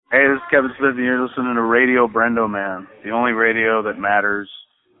Hey, this is Kevin Smith, and you're listening to Radio Brendo Man, the only radio that matters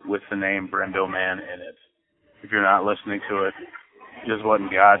with the name Brendo Man in it. If you're not listening to it, just what in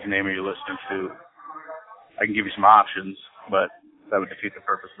God's name are you listening to? I can give you some options, but that would defeat the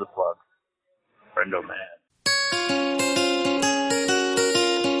purpose of the plug. Brendo Man.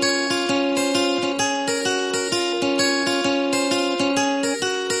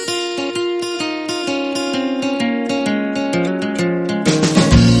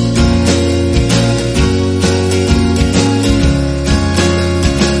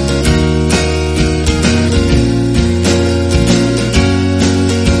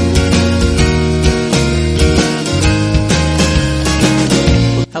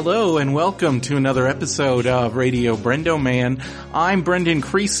 Hello and welcome to another episode of Radio Brendo Man. I'm Brendan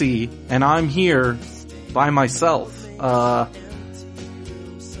Creasy and I'm here by myself.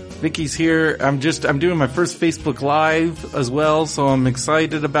 Vicky's here. I'm doing my first Facebook Live as well, so I'm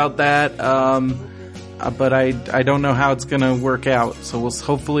excited about that. But I don't know how it's gonna work out. So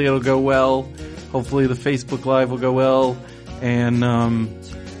hopefully it'll go well. Hopefully the Facebook Live will go well. And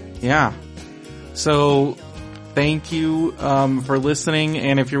yeah. So thank you for listening,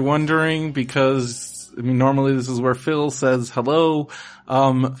 and if you're wondering, because normally this is where Phil says hello,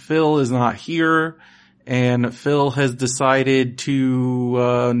 Phil is not here, and Phil has decided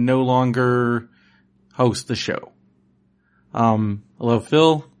to no longer host the show. Hello,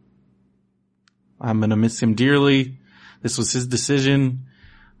 Phil. I'm gonna miss him dearly. This was his decision.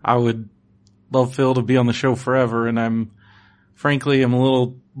 I would love Phil to be on the show forever, and I'm a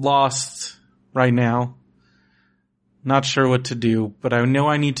little lost right now. Not sure what to do, but I know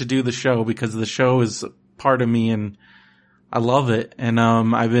I need to do the show because the show is part of me and I love it. And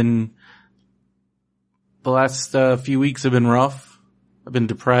the last few weeks have been rough. I've been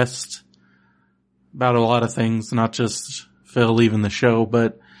depressed about a lot of things, not just Phil leaving the show,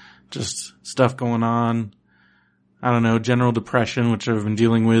 but just stuff going on. I don't know, general depression, which I've been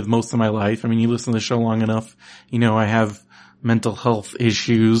dealing with most of my life. I mean, you listen to the show long enough, you know I have mental health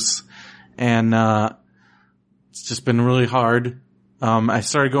issues, and it's just been really hard. I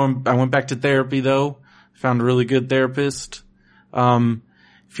went back to therapy though. Found a really good therapist.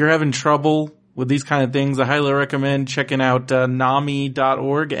 If you're having trouble with these kind of things, I highly recommend checking out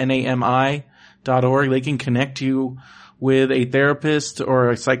NAMI.org, NAMI.org. They can connect you with a therapist or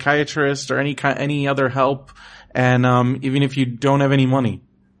a psychiatrist or any other help. And even if you don't have any money,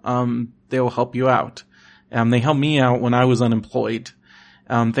 they will help you out. They helped me out when I was unemployed.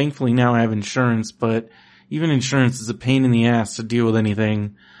 Thankfully now I have insurance, but even insurance is a pain in the ass to deal with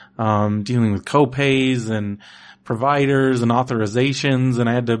anything, dealing with co-pays and providers and authorizations, and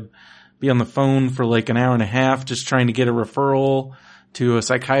I had to be on the phone for like an hour and a half just trying to get a referral to a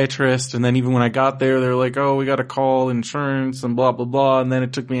psychiatrist, and then even when I got there, they were like, oh, we gotta call insurance and blah, blah, blah, and then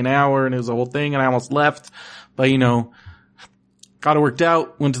it took me an hour and it was a whole thing and I almost left, but got it worked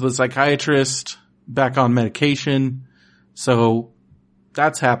out, went to the psychiatrist, back on medication, so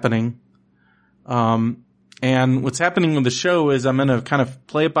that's happening. And what's happening with the show is I'm going to kind of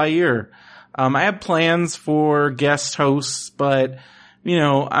play it by ear. I have plans for guest hosts, but,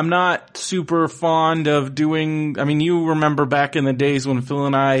 I'm not super fond of doing, you remember back in the days when Phil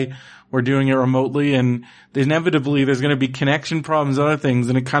and I were doing it remotely, and inevitably there's going to be connection problems and other things,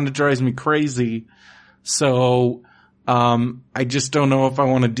 and it kind of drives me crazy. So, I just don't know if I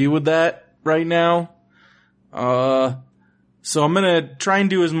want to deal with that right now. So I'm gonna try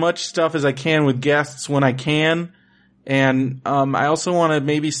and do as much stuff as I can with guests when I can. And, I also want to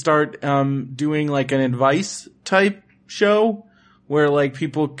maybe start, doing like an advice type show where like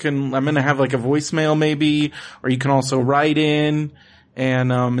I'm gonna have like a voicemail maybe, or you can also write in,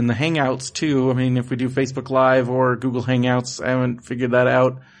 and, in the Hangouts too. If we do Facebook Live or Google Hangouts, I haven't figured that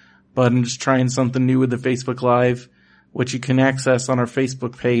out, but I'm just trying something new with the Facebook Live, which you can access on our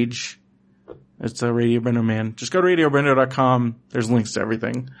Facebook page. It's a Radio Brendo Man. Just go to radiobrendo.com. There's links to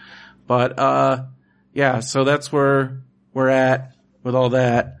everything. But, yeah, so that's where we're at with all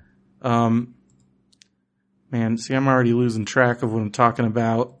that. I'm already losing track of what I'm talking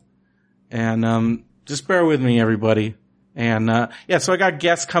about. And, just bear with me, everybody. And, so I got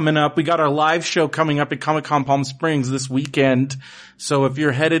guests coming up. We got our live show coming up at Comic-Con Palm Springs this weekend. So if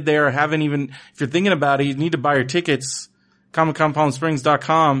you're headed there, if you're thinking about it, you need to buy your tickets.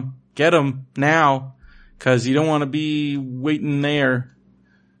 ComicConPalmSprings.com. Get them now, cause you don't want to be waiting there.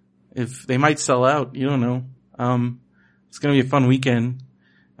 If they might sell out, you don't know. It's gonna be a fun weekend.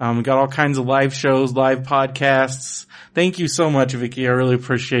 We got all kinds of live shows, live podcasts. Thank you so much, Vicky. I really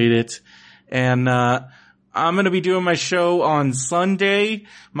appreciate it. And, I'm going to be doing my show on Sunday.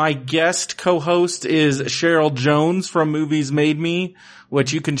 My guest co-host is Cheryl Jones from Movies Made Me,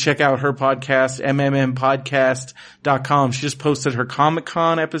 which you can check out her podcast, mmmpodcast.com. She just posted her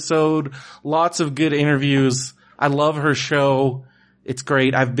Comic-Con episode. Lots of good interviews. I love her show. It's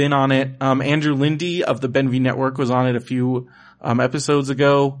great. I've been on it. Andrew Lindy of the Benvie Network was on it a few episodes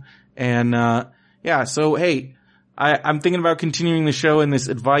ago. And so hey, I'm thinking about continuing the show in this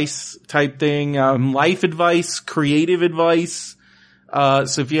advice type thing, life advice, creative advice.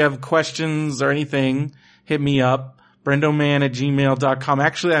 So if you have questions or anything, hit me up, brendoman@gmail.com.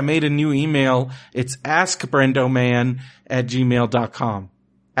 Actually, I made a new email. It's askbrendoman@gmail.com.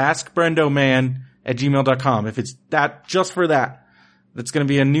 Askbrendoman@gmail.com. If it's that, just for that, that's going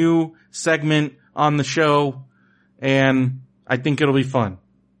to be a new segment on the show, and I think it'll be fun.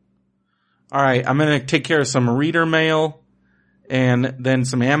 All right, I'm going to take care of some reader mail and then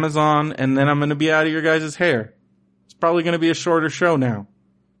some Amazon, and then I'm going to be out of your guys' hair. It's probably going to be a shorter show now.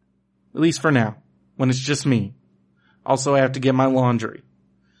 At least for now, when it's just me. Also, I have to get my laundry.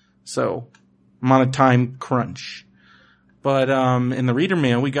 So, I'm on a time crunch. But in the reader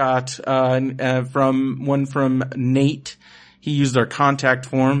mail, we got from Nate. He used our contact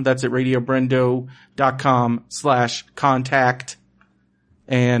form. That's at radiobrendo.com/contact.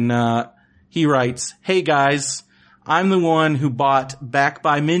 And he writes, "Hey guys, I'm the one who bought Back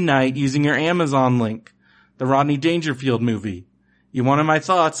by Midnight using your Amazon link, the Rodney Dangerfield movie. You wanted my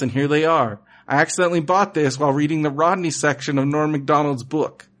thoughts, and here they are. I accidentally bought this while reading the Rodney section of Norm Macdonald's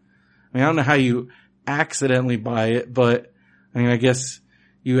book." I mean, I don't know how you accidentally buy it, but I mean, I guess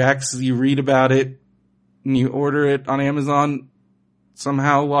you read about it and you order it on Amazon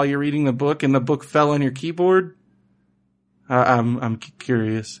somehow while you're reading the book, and the book fell on your keyboard. I'm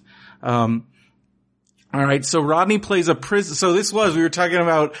curious. All right. So Rodney plays a prison. So we were talking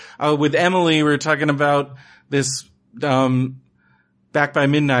about, with Emily, we were talking about this, Back by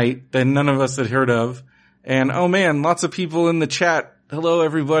Midnight that none of us had heard of. And oh man, lots of people in the chat. Hello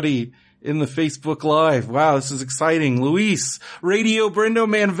everybody in the Facebook Live. Wow, this is exciting. Luis, Radio Brendo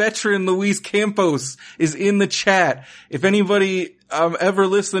Man veteran Luis Campos is in the chat. If anybody, ever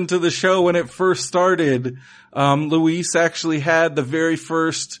listened to the show when it first started, Luis actually had the very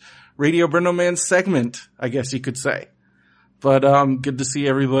first Radio Brendo Man segment, I guess you could say. But, good to see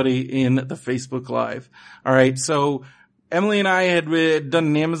everybody in the Facebook Live. All right. So Emily and I had done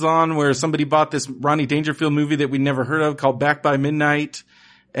an Amazon where somebody bought this Rodney Dangerfield movie that we'd never heard of called Back by Midnight.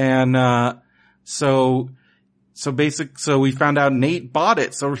 And, so we found out Nate bought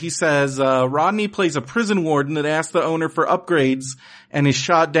it. So he says, Rodney plays a prison warden that asks the owner for upgrades and is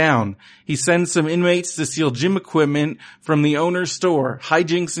shot down. He sends some inmates to steal gym equipment from the owner's store.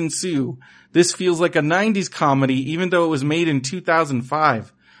 Hijinks ensue. This feels like a 90s comedy, even though it was made in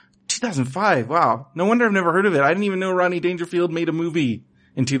 2005. 2005, wow. No wonder I've never heard of it. I didn't even know Rodney Dangerfield made a movie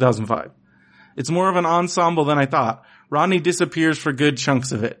in 2005. It's more of an ensemble than I thought. Rodney disappears for good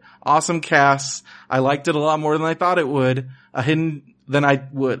chunks of it. Awesome cast. I liked it a lot more than I thought it would. A hidden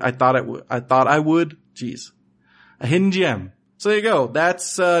gem. So there you go.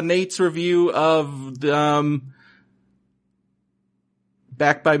 That's Nate's review of the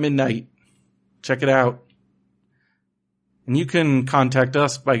Back by Midnight. Check it out. And you can contact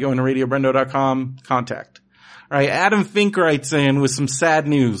us by going to radiobrendo.com, contact. All right, Adam Fink writes in with some sad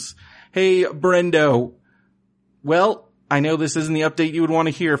news. Hey, Brendo. Well, I know this isn't the update you would want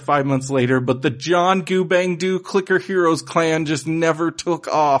to hear 5 months later, but the John Goobangdoo Clicker Heroes clan just never took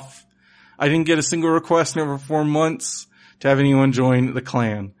off. I didn't get a single request in over 4 months to have anyone join the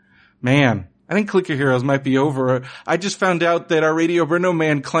clan. Man, I think Clicker Heroes might be over. I just found out that our Radio Brendo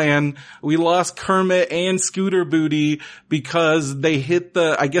Man clan, we lost Kermit and Scooter Booty because they hit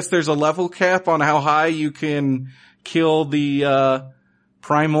I guess there's a level cap on how high you can kill the,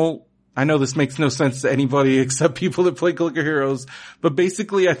 primal. I know this makes no sense to anybody except people that play Clicker Heroes, but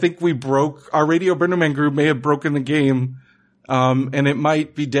basically I think our Radio Brendo Man group may have broken the game, and it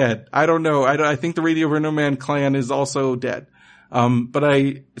might be dead. I don't know. I think the Radio Brendo Man clan is also dead. But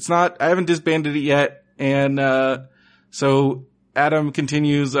I haven't disbanded it yet. And, so Adam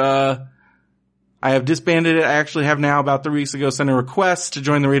continues, I have disbanded it. I actually have now about 3 weeks ago sent a request to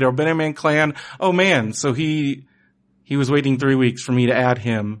join the Radio Brendo Man clan. Oh man. So he was waiting 3 weeks for me to add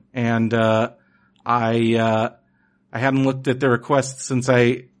him. And, I hadn't looked at the request since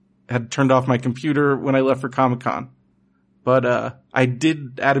I had turned off my computer when I left for Comic-Con. But, I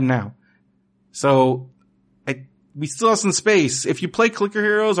did add him now. So, we still have some space. If you play Clicker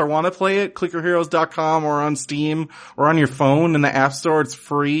Heroes or want to play it, clickerheroes.com or on Steam or on your phone in the App Store, it's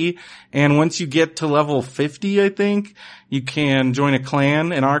free. And once you get to level 50, I think, you can join a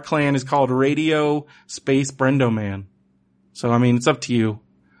clan, and our clan is called Radio Space Brendo Man. So, I mean, it's up to you.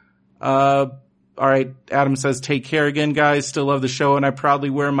 All right. Adam says, take care again, guys. Still love the show, and I proudly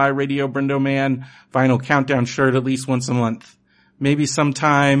wear my Radio Brendo Man vinyl countdown shirt at least once a month. Maybe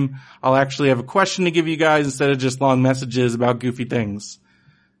sometime I'll actually have a question to give you guys instead of just long messages about goofy things.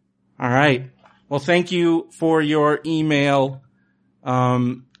 All right. Well, thank you for your email,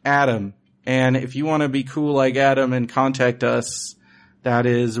 Adam. And if you want to be cool like Adam and contact us, that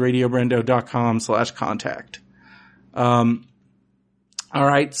is radiobrendo.com/contact. All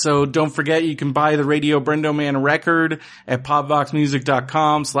right. So don't forget, you can buy the Radio Brendo Man record at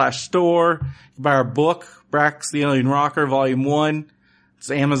popvoxmusic.com/store. You can buy our book, Brax the Alien Rocker, Volume 1. It's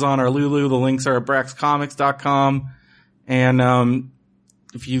Amazon or Lulu. The links are at braxcomics.com. And,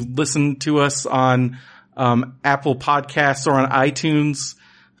 if you listen to us on, Apple Podcasts or on iTunes,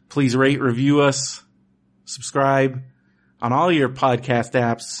 please rate, review us, subscribe on all your podcast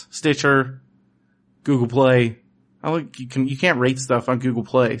apps, Stitcher, Google Play. You can't rate stuff on Google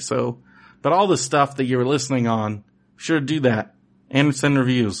Play, but all the stuff that you're listening on, sure do that. And send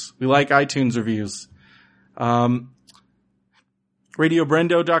reviews. We like iTunes reviews.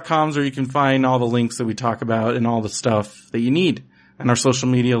 RadioBrendo.com is where you can find all the links that we talk about and all the stuff that you need, and our social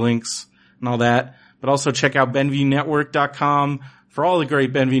media links and all that. But also check out BenviewNetwork.com for all the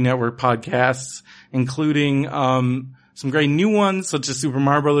great Benview Network podcasts, including, some great new ones, such as Super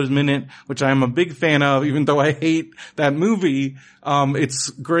Mario Brothers Minute, which I am a big fan of, even though I hate that movie. It's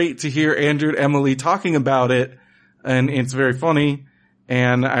great to hear Andrew and Emily talking about it, and it's very funny,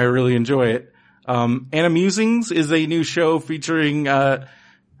 and I really enjoy it. Animusings is a new show featuring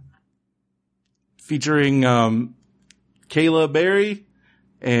Kayla Berry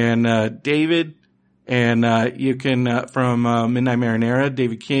and David, and you can from Midnight Marinara,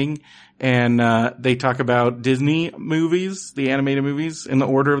 David King. And they talk about Disney movies, the animated movies, in the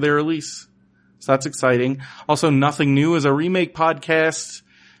order of their release. So that's exciting. Also, Nothing New is a remake podcast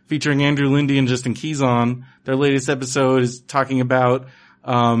featuring Andrew Lindy and Justin Keyson. Their latest episode is talking about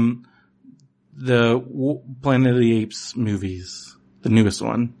the Planet of the Apes movies, the newest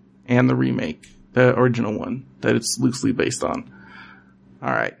one, and the remake, the original one that it's loosely based on. All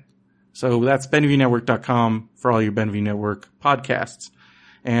right. So that's BenviewNetwork.com for all your Benview Network podcasts.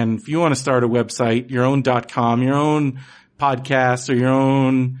 And if you want to start a website, your own .com, your own podcast, or your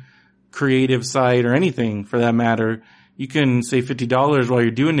own creative site, or anything for that matter, you can save $50 while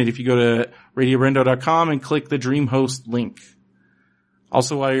you're doing it if you go to radiobrendo.com and click the DreamHost link.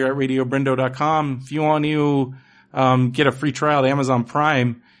 Also, while you're at radiobrendo.com, if you want to get a free trial to Amazon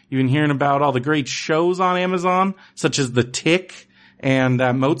Prime, you've been hearing about all the great shows on Amazon, such as The Tick and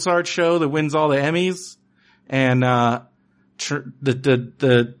that Mozart show that wins all the Emmys, and the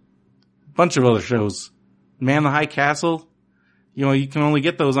bunch of other shows. Man in the High Castle. You can only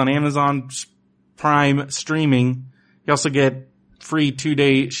get those on Amazon Prime streaming. You also get free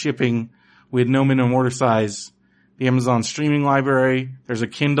 2-day shipping with no minimum order size. The Amazon streaming library. There's a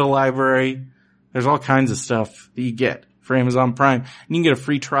Kindle library. There's all kinds of stuff that you get for Amazon Prime. And you can get a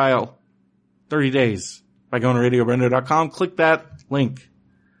free trial, 30 days, by going to radiobrendo.com. Click that link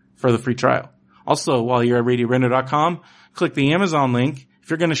for the free trial. Also, while you're at radiobrendo.com, click the Amazon link. If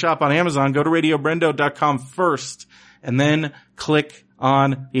you're going to shop on Amazon, go to radiobrendo.com first, and then click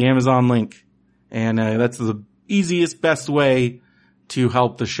on the Amazon link. And that's the easiest, best way to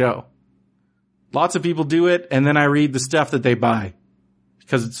help the show. Lots of people do it, and then I read the stuff that they buy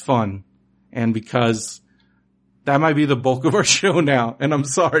because it's fun, and because that might be the bulk of our show now, and I'm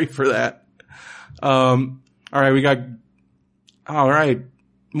sorry for that. All right,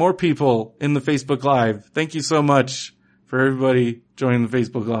 more people in the Facebook Live. Thank you so much for everybody joining the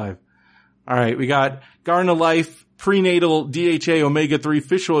Facebook Live. All right, we got Garden of Life prenatal DHA omega-3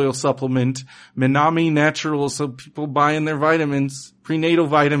 fish oil supplement, Minami Naturals, so people buying their vitamins, prenatal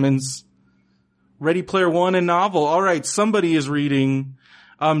vitamins. Ready Player One, a novel. All right, somebody is reading.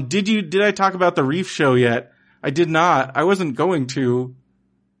 Did I talk about the Reef show yet? I did not. I wasn't going to.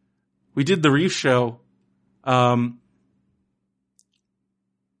 We did the Reef show. Me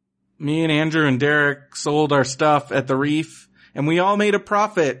and Andrew and Derek sold our stuff at the Reef, and we all made a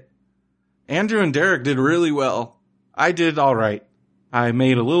profit. Andrew and Derek did really well. I did all right. I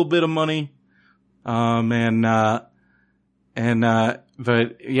made a little bit of money.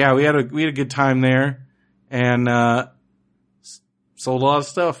 But yeah, we had a good time there, and sold a lot of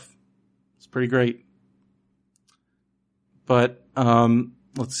stuff. It's pretty great. But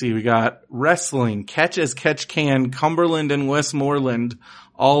let's see, we got wrestling, Catch as Catch Can, Cumberland and Westmoreland,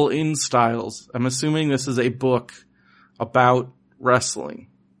 All In Styles. I'm assuming this is a book about wrestling.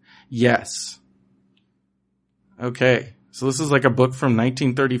 Yes. Okay. So this is like a book from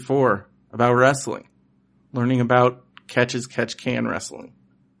 1934 about wrestling. Learning about Catch as Catch Can wrestling.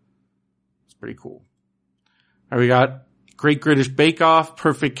 It's pretty cool. All right, we got Great British Bake Off,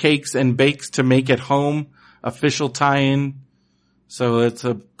 Perfect Cakes and Bakes to Make at Home, official tie-in. So it's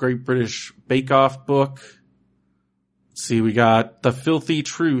a Great British Bake Off book. Let's see, we got The Filthy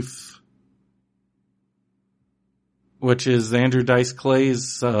Truth, which is Andrew Dice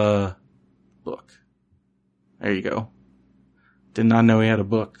Clay's book. There you go. Did not know he had a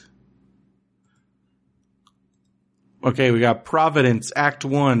book. Okay, we got Providence, Act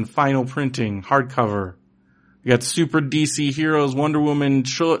 1, final printing, hardcover. We got Super DC Heroes, Wonder Woman,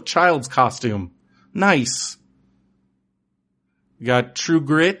 child's costume. Nice. We got True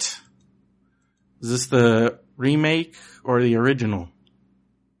Grit. Is this the remake or the original?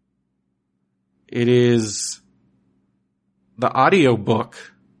 It is the audio book.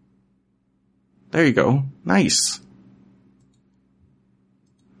 There you go. Nice.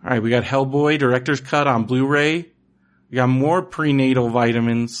 Alright, we got Hellboy Director's Cut on Blu-ray. We got more prenatal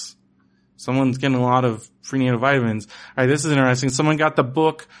vitamins. Someone's getting a lot of prenatal vitamins. Alright, this is interesting. Someone got the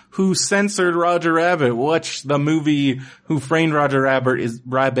book Who Censored Roger Rabbit. Watch the movie Who Framed Roger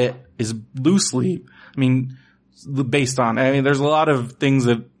Rabbit is loosely, based on. There's a lot of things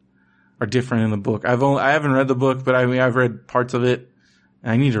that are different in the book. I haven't read the book, but I've read parts of it.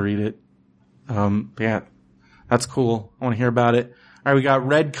 I need to read it. Yeah, that's cool. I want to hear about it. Alright, we got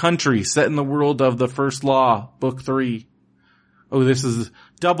Red Country, set in the world of the First Law, book 3. Oh, this is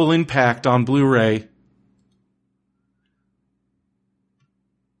Double Impact on Blu-ray.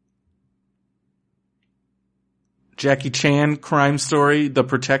 Jackie Chan, Crime Story, The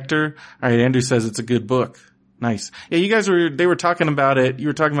Protector. Alright, Andrew says it's a good book. Nice. Yeah, they were talking about it. You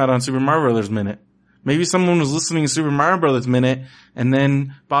were talking about it on Super Mario Brothers Minute. Maybe someone was listening to Super Mario Brothers Minute and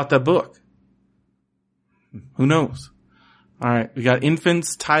then bought that book. Who knows? Alright, we got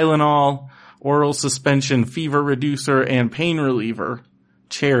Infants, Tylenol, Oral Suspension, Fever Reducer, and Pain Reliever,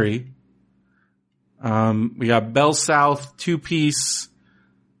 Cherry. We got Bell South 2-piece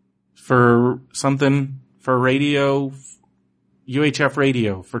for something, for radio, UHF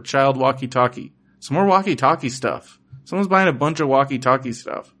radio, for child walkie-talkie. Some more walkie-talkie stuff. Someone's buying a bunch of walkie-talkie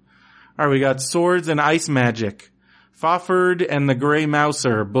stuff. Alright, we got Swords and Ice Magic. Fafhrd and the Grey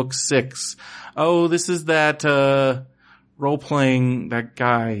Mouser, book 6. Oh, this is that, role-playing, that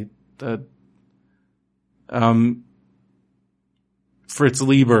guy, Fritz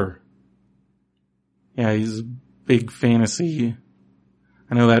Lieber. Yeah, he's a big fantasy.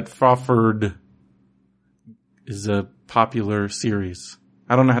 I know that Fafhrd is a popular series.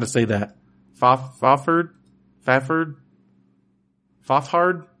 I don't know how to say that. Fafhrd?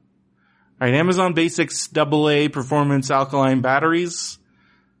 Alright, Amazon Basics AA Performance Alkaline Batteries.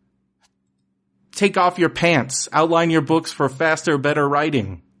 Take Off Your Pants. Outline your books for faster, better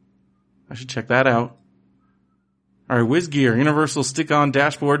writing. I should check that out. Alright, WizGear. Universal Stick-On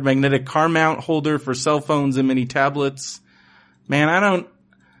Dashboard. Magnetic car mount holder for cell phones and mini tablets. Man, I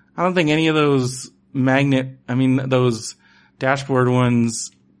don't think any of those those dashboard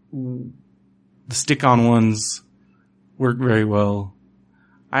ones, the stick-on ones, work very well.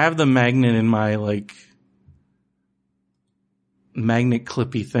 I have the magnet in my, magnet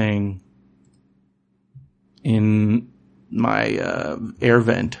clippy thing in my air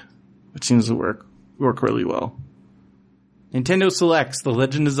vent, which seems to work really well. Nintendo Selects The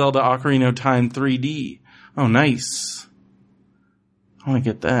Legend of Zelda Ocarina of Time 3D. Oh, nice. I want to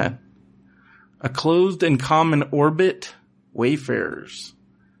get that. A Closed and Common Orbit, Wayfarers.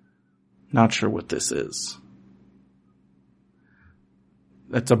 Not sure what this is.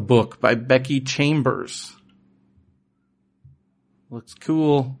 That's a book by Becky Chambers. Looks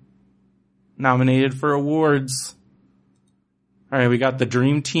cool. Nominated for awards. Alright, we got The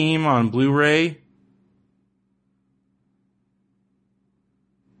Dream Team on Blu-ray.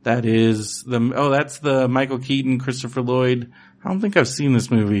 That's the Michael Keaton, Christopher Lloyd. I don't think I've seen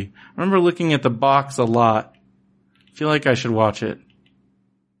this movie. I remember looking at the box a lot. I feel like I should watch it.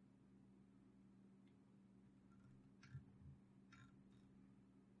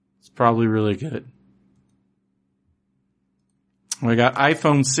 It's probably really good. We got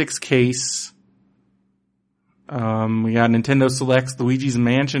iPhone 6 case. We got Nintendo Selects Luigi's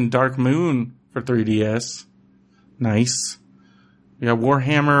Mansion Dark Moon for 3DS. Nice. We got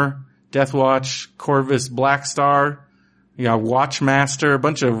Warhammer, Deathwatch, Corvus Blackstar. We got Watchmaster, a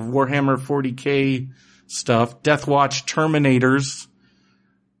bunch of Warhammer 40k stuff. Deathwatch Terminators.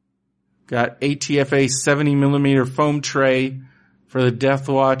 Got ATFA 70mm foam tray for the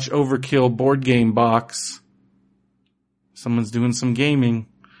Deathwatch Overkill board game box. Someone's doing some gaming.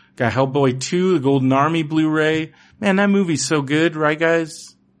 Got Hellboy 2, the Golden Army Blu-ray. Man, that movie's so good, right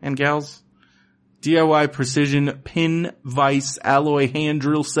guys and gals? DIY Precision Pin Vise Alloy Hand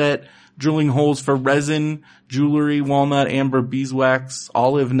Drill Set. Drilling holes for resin, jewelry, walnut, amber, beeswax,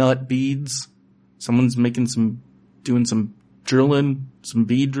 olive nut beads. Someone's doing some drilling, some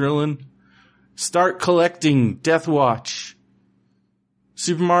bead drilling. Start collecting, Deathwatch.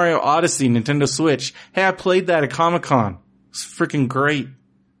 Super Mario Odyssey, Nintendo Switch. Hey, I played that at Comic-Con. It's freaking great.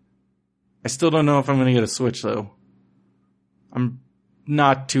 I still don't know if I'm gonna get a Switch though. I'm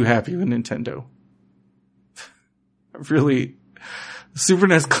not too happy with Nintendo. Really, Super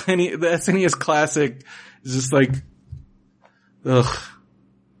NES, the SNES Classic is just like, ugh.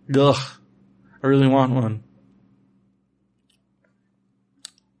 I really want one.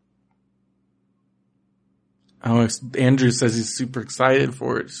 Oh, Andrew says he's super excited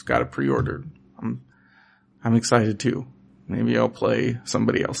for it. He's got it pre-ordered. I'm excited too. Maybe I'll play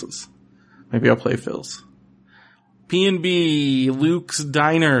somebody else's. Maybe I'll play Phil's. P&B, Luke's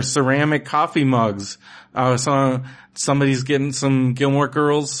Diner, ceramic coffee mugs. I saw somebody's getting some Gilmore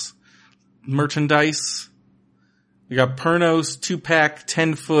Girls merchandise. We got Pernos 2-pack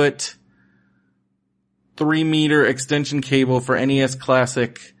 10-foot 3-meter extension cable for NES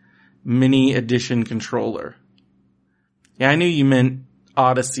Classic mini edition controller. Yeah, I knew you meant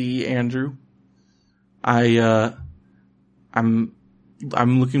Odyssey, Andrew. I'm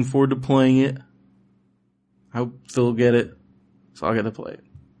looking forward to playing it. I hope Phil will get it, so I'll get to play it.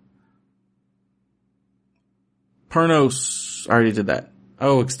 Pernos, I already did that.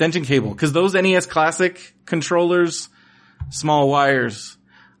 Oh, extension cable, because those NES Classic controllers, small wires.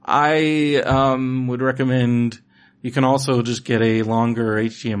 I would recommend you can also just get a longer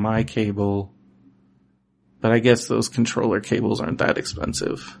HDMI cable, but I guess those controller cables aren't that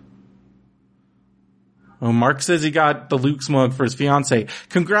expensive. Oh, Mark says he got the Luke's mug for his fiance.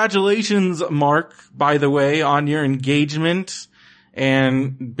 Congratulations, Mark, by the way, on your engagement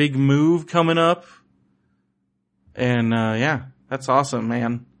and big move coming up. And, yeah, that's awesome,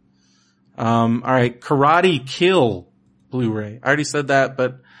 man. Alright, Karate Kill Blu-ray. I already said that,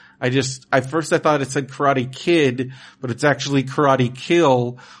 but at first I thought it said Karate Kid, but it's actually Karate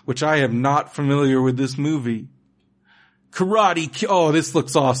Kill, which I am not familiar with this movie. Karate Kill. Oh, this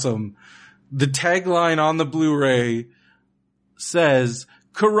looks awesome. The tagline on the Blu-ray says,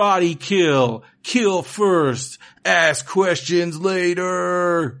 Karate Kill, kill first, ask questions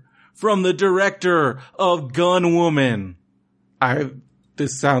later. From the director of Gun Woman.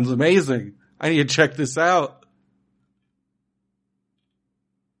 This sounds amazing. I need to check this out.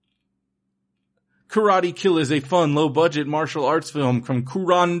 Karate Kill is a fun, low-budget martial arts film from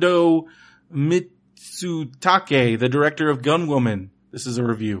Kurando Mitsutake, the director of Gun Woman. This is a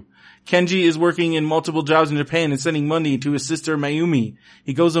review. Kenji is working in multiple jobs in Japan and sending money to his sister Mayumi.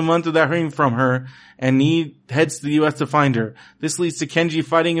 He goes a month without hearing from her, and he heads to the U.S. to find her. This leads to Kenji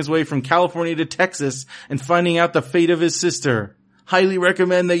fighting his way from California to Texas and finding out the fate of his sister. Highly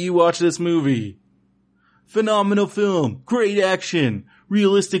recommend that you watch this movie. Phenomenal film, great action,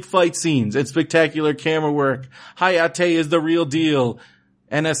 realistic fight scenes, and spectacular camera work. Hayate is the real deal,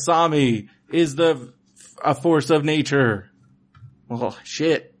 and Asami is a force of nature. Oh,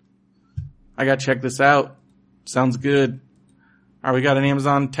 shit. I gotta check this out. Sounds good. Alright, we got an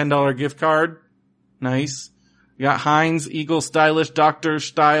Amazon $10 gift card. Nice. We got Heinz Eagle Stylish Doctor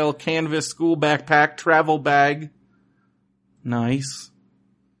Style Canvas School Backpack Travel Bag. Nice.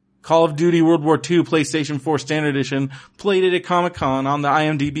 Call of Duty World War II PlayStation 4 Standard Edition. Played it at Comic-Con on the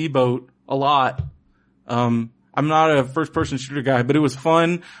IMDb boat. A lot. I'm not a first-person shooter guy, but it was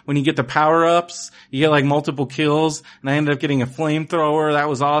fun when you get the power-ups. You get, like, multiple kills, and I ended up getting a flamethrower. That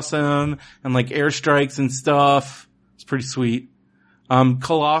was awesome. And, like, airstrikes and stuff. It's pretty sweet.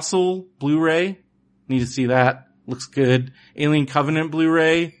 Colossal Blu-ray. Need to see that. Looks good. Alien Covenant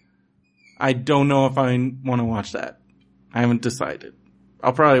Blu-ray. I don't know if I want to watch that. I haven't decided.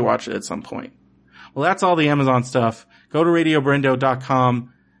 I'll probably watch it at some point. Well, that's all the Amazon stuff. Go to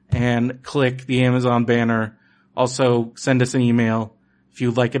radiobrendo.com and click the Amazon banner. Also, send us an email if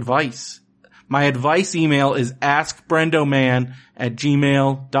you'd like advice. My advice email is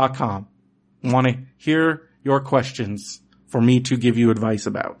askbrendoman@gmail.com. I want to hear your questions for me to give you advice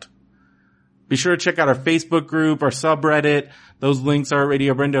about. Be sure to check out our Facebook group, our subreddit. Those links are at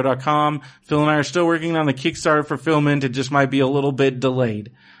radiobrendo.com. Phil and I are still working on the Kickstarter for Filmint. It just might be a little bit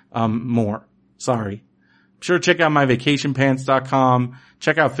delayed. More. Sorry. sure check out myvacationpants.com.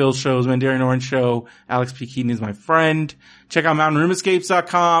 Check out Phil's shows, Mandarin Orange Show. Alex P. Keaton is my friend. Check out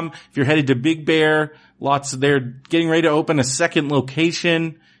mountainroomescapes.com. If you're headed to Big Bear, they're getting ready to open a second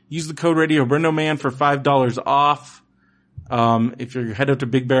location. Use the code Radio Brendo Man for $5 off. If you're headed to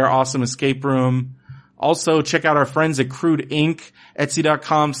Big Bear, awesome escape room. Also, check out our friends at Crude Inc.,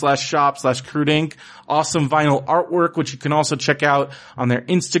 Etsy.com/shop/Crude Inc. Awesome vinyl artwork, which you can also check out on their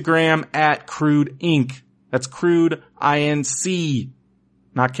Instagram at Crude Inc. That's Crude, I-N-C,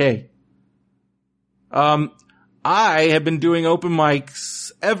 not K. I have been doing open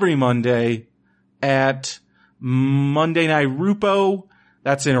mics every Monday at Monday Night Rupo.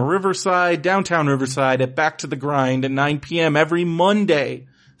 That's in Riverside, downtown Riverside, at Back to the Grind at 9 p.m. every Monday.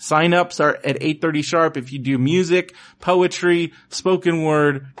 Sign-ups are at 8:30 sharp if you do music, poetry, spoken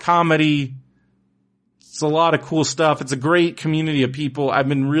word, comedy. It's a lot of cool stuff. It's a great community of people. I've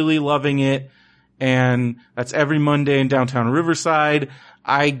been really loving it. And that's every Monday in downtown Riverside.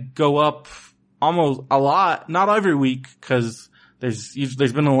 I go up almost a lot, not every week, because there's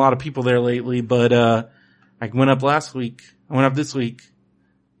been a lot of people there lately, but I went up last week. I went up this week.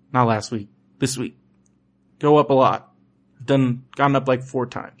 Not last week. This week. Go up a lot. Gone up like 4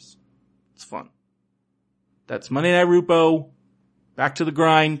 times. It's fun. That's Monday Night Rupo, Back to the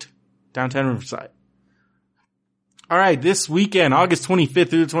Grind, downtown Riverside. Alright, this weekend, August 25th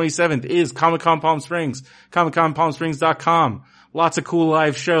through the 27th is Comic-Con Palm Springs, ComicConPalmSprings.com. Lots of cool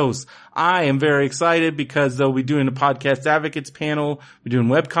live shows. I am very excited because they'll be doing a Podcast Advocates panel. We're doing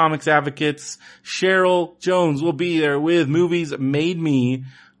Webcomics Advocates. Cheryl Jones will be there with Movies Made Me.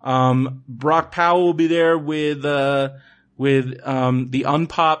 Brock Powell will be there with the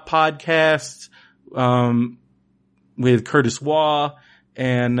Unpop podcast, with Curtis Waugh,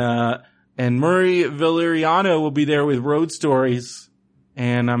 and Murray Valeriano will be there with Road Stories,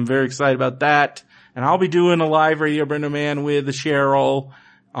 and I'm very excited about that. And I'll be doing a live Radio Brendo Man with Cheryl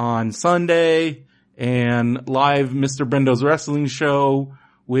on Sunday, and live Mr. Brendo's Wrestling Show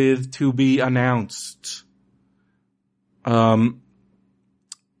with To Be Announced.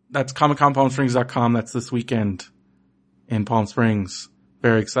 That's ComicConPalmSprings.com. That's this weekend in Palm Springs.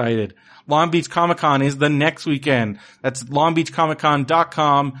 Very excited. Long Beach Comic Con is the next weekend. That's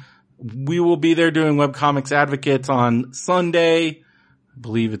LongBeachComicCon.com. We will be there doing Webcomics Advocates on Sunday. I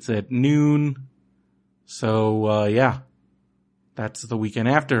believe it's at noon. So, yeah. That's the weekend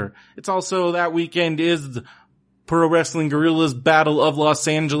after. It's also that weekend is the Pro Wrestling Guerrillas Battle of Los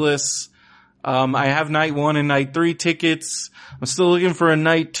Angeles. I have night 1 and night 3 tickets. I'm still looking for a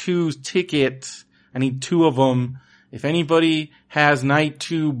night 2 ticket. I need 2 of them. If anybody has night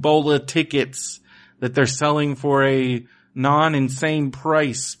 2 Bola tickets that they're selling for a non-insane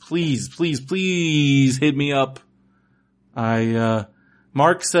price, please hit me up.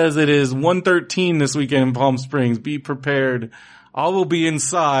 Mark says it is 1:13 this weekend in Palm Springs. Be prepared. I will be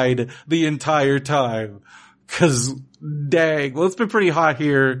inside the entire time. 'Cause dang, well, it's been pretty hot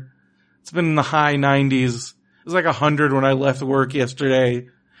here. It's been in the high 90s. It was like 100 when I left work yesterday.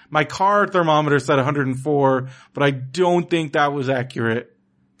 My car thermometer said 104, but I don't think that was accurate.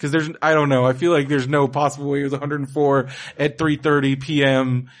 'Cause I don't know. I feel like there's no possible way it was 104 at 3:30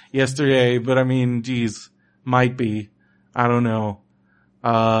 p.m. yesterday, but I mean, geez, might be. I don't know.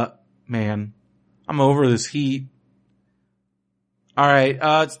 Man, I'm over this heat. Alright,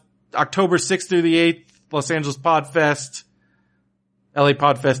 it's October 6th through the 8th, Los Angeles Podfest.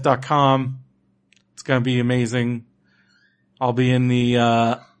 LAPodfest.com. It's gonna be amazing. I'll be in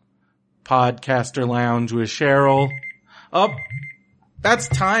the, podcaster lounge with Cheryl. That's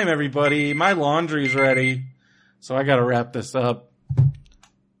time, everybody. My laundry's ready. So I gotta wrap this up.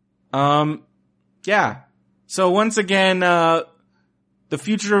 Yeah. So once again, the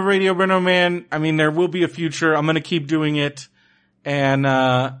future of Radio Brendo Man, I mean, there will be a future. I'm gonna keep doing it. And,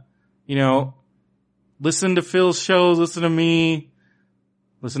 listen to Phil's shows, listen to me,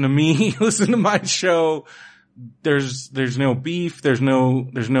 listen to my show. There's no beef. There's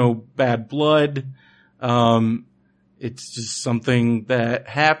no bad blood. It's just something that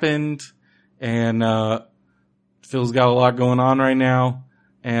happened, and, Phil's got a lot going on right now.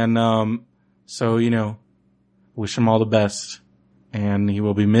 And, so, wish him all the best, and he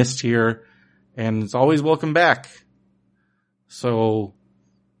will be missed here, and it's always welcome back. So,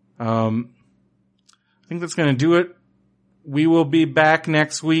 I think that's gonna do it. We will be back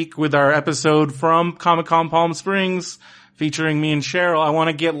next week with our episode from Comic-Con Palm Springs featuring me and Cheryl. I want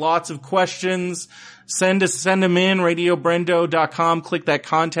to get lots of questions. Send them in, radiobrendo.com. Click that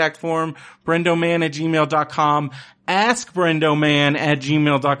contact form, brendoman@gmail.com. Ask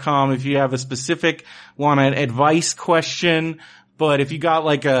brendoman@gmail.com if you have a specific, want an advice question. But if you got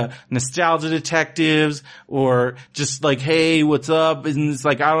like a Nostalgia Detectives or just like, hey, what's up? And it's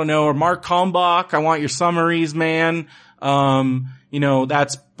like, I don't know, or Mark Kalmbach, I want your summaries, man. That's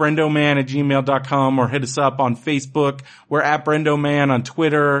brendoman@gmail.com, or hit us up on Facebook. We're at Brendoman on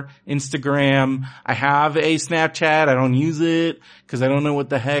Twitter, Instagram. I have a Snapchat. I don't use it because I don't know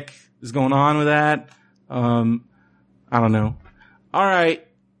what the heck is going on with that. I don't know. All right.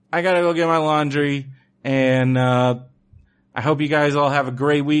 I gotta go get my laundry, and I hope you guys all have a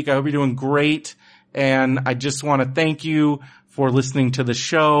great week. I hope you're doing great, and I just want to thank you for listening to the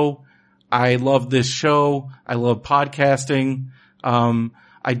show. I love this show. I love podcasting.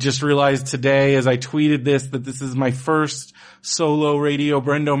 I just realized today as I tweeted this that this is my first solo Radio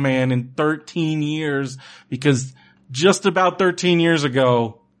Brendoman in 13 years, because just about 13 years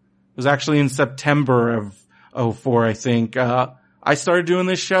ago, it was actually in September of 2004, I think, I started doing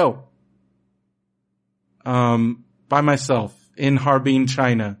this show, by myself in Harbin,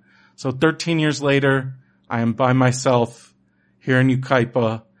 China. So 13 years later, I am by myself here in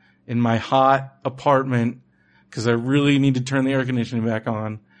Yucaipa in my hot apartment because I really need to turn the air conditioning back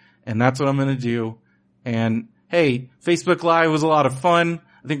on. And that's what I'm going to do. And hey, Facebook Live was a lot of fun.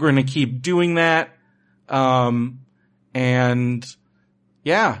 I think we're going to keep doing that. And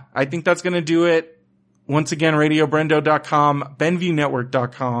yeah, I think that's going to do it. Once again, radiobrendo.com,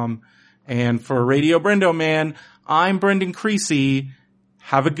 BenviewNetwork.com. And for Radio Brendo Man, I'm Brendan Creasy.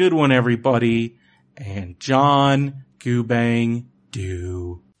 Have a good one, everybody. And John Goobang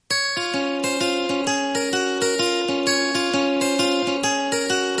do.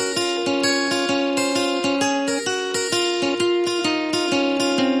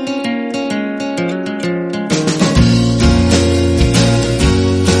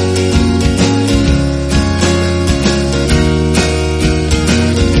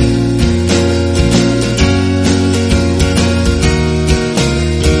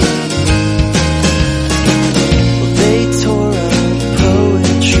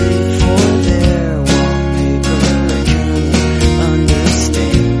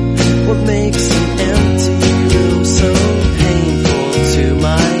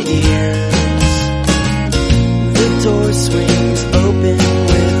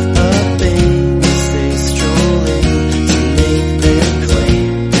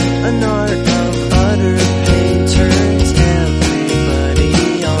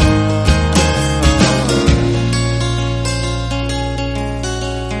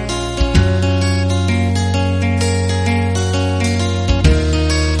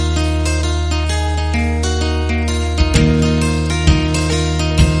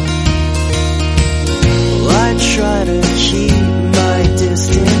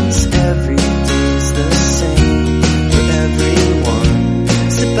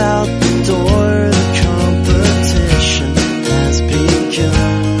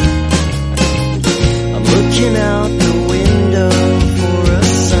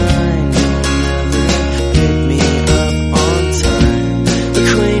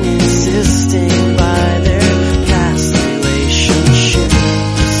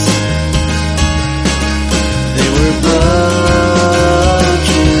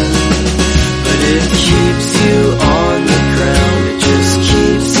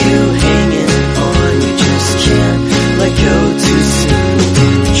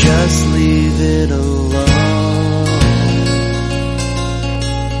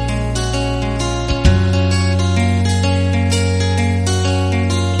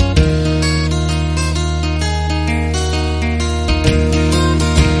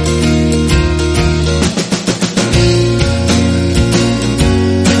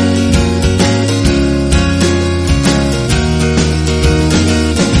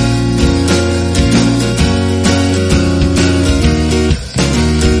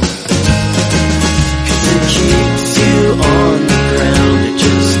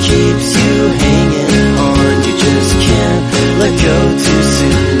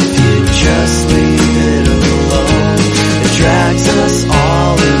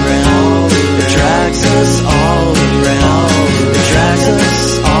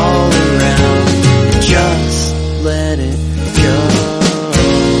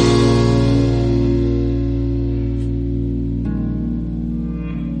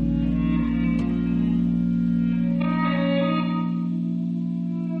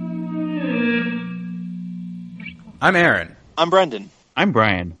 I'm Aaron. I'm Brendan. I'm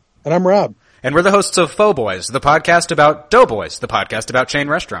Brian. And I'm Rob. And we're the hosts of Faux Boys, the podcast about Doughboys, the podcast about chain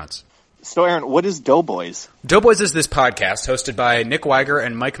restaurants. So Aaron, what is Doughboys? Doughboys is this podcast hosted by Nick Weiger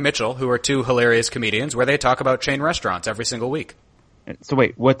and Mike Mitchell, who are two hilarious comedians, where they talk about chain restaurants every single week. So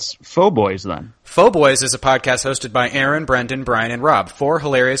wait, what's Faux Boys then? Faux Boys is a podcast hosted by Aaron, Brendan, Brian, and Rob, 4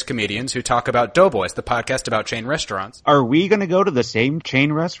 hilarious comedians who talk about Doughboys, the podcast about chain restaurants. Are we going to go to the same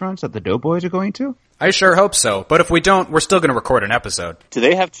chain restaurants that the Doughboys are going to? I sure hope so, but if we don't, we're still going to record an episode. Do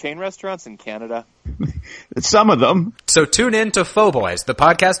they have chain restaurants in Canada? Some of them. So tune in to Faux Boys, the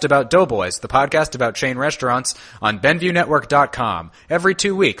podcast about Doughboys, the podcast about chain restaurants on BenviewNetwork.com. Every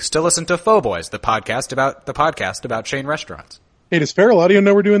 2 weeks to listen to Faux Boys, the podcast about chain restaurants. Hey, does Feral Audio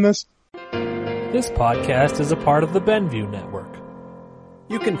know we're doing this? This podcast is a part of the Benview Network.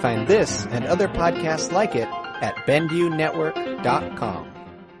 You can find this and other podcasts like it at BenviewNetwork.com.